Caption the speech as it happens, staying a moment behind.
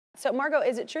So Margot,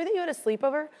 is it true that you had a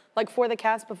sleepover, like for the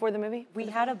cast before the movie? We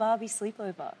had a Barbie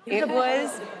sleepover. It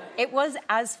was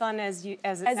as fun as it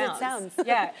sounds.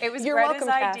 Yeah, it was Greta's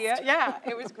idea. Yeah,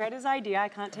 it was Greta's idea. I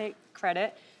can't take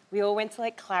credit. We all went to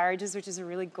like Claridge's, which is a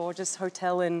really gorgeous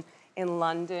hotel in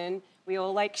London. We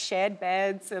all like shared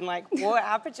beds and like wore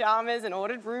our pajamas and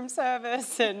ordered room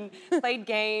service and played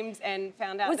games and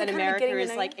found out that America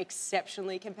is like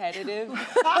exceptionally competitive.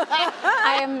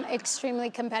 I am extremely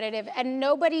competitive, and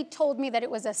nobody told me that it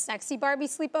was a sexy Barbie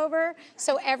sleepover.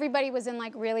 So everybody was in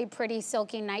like really pretty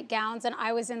silky nightgowns, and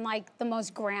I was in like the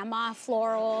most grandma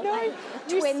floral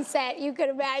twin set you could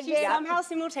imagine. She somehow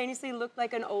simultaneously looked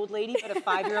like an old lady but a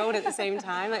 5-year-old at the same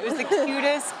time. Like, it was the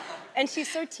cutest. And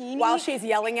she's so teeny. While she's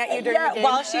yelling at you during the game.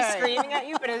 While she's screaming at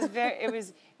you, but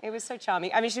it was so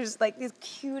charming. I mean, she was like this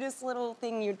cutest little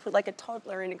thing you'd put like a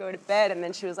toddler in to go to bed, and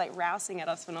then she was like rousing at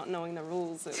us for not knowing the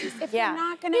rules. If you're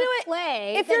not gonna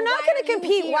play, if you're not gonna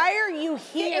compete, why are you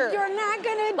here? If you're not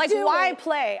gonna why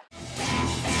play?